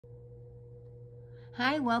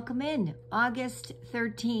Hi, welcome in. August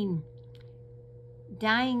 13.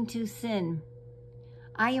 Dying to sin.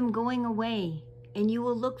 I am going away, and you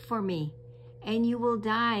will look for me, and you will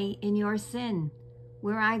die in your sin.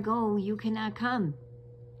 Where I go, you cannot come.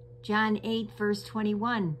 John 8, verse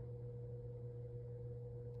 21.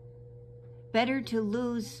 Better to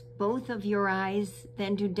lose both of your eyes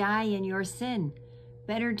than to die in your sin.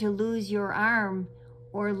 Better to lose your arm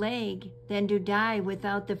or leg than to die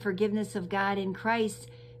without the forgiveness of God in Christ,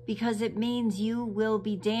 because it means you will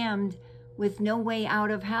be damned with no way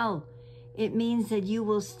out of hell. It means that you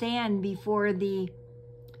will stand before the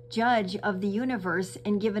judge of the universe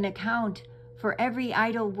and give an account for every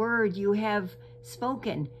idle word you have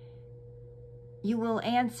spoken. You will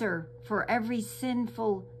answer for every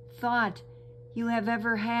sinful thought you have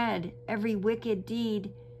ever had, every wicked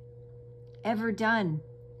deed ever done,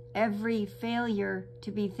 every failure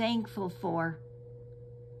to be thankful for,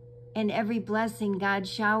 and every blessing God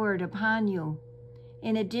showered upon you.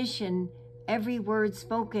 In addition, every word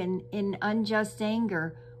spoken in unjust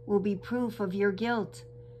anger will be proof of your guilt.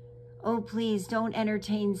 Oh, please don't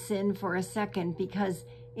entertain sin for a second, because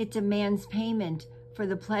it demands payment for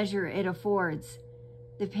the pleasure it affords.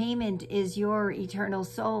 The payment is your eternal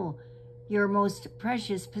soul, your most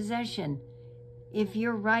precious possession. If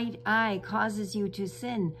your right eye causes you to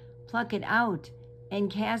sin, pluck it out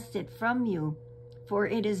and cast it from you, for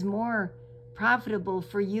it is more profitable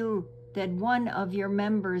for you that one of your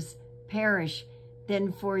members perish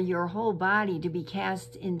than for your whole body to be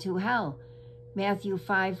cast into hell. Matthew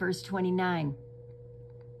 5, verse 29.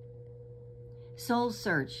 Soul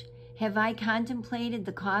search. Have I contemplated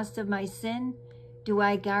the cost of my sin? Do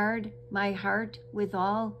I guard my heart with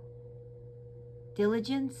all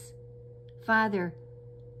diligence? Father,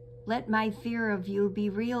 let my fear of you be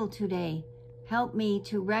real today. Help me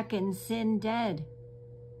to reckon sin dead.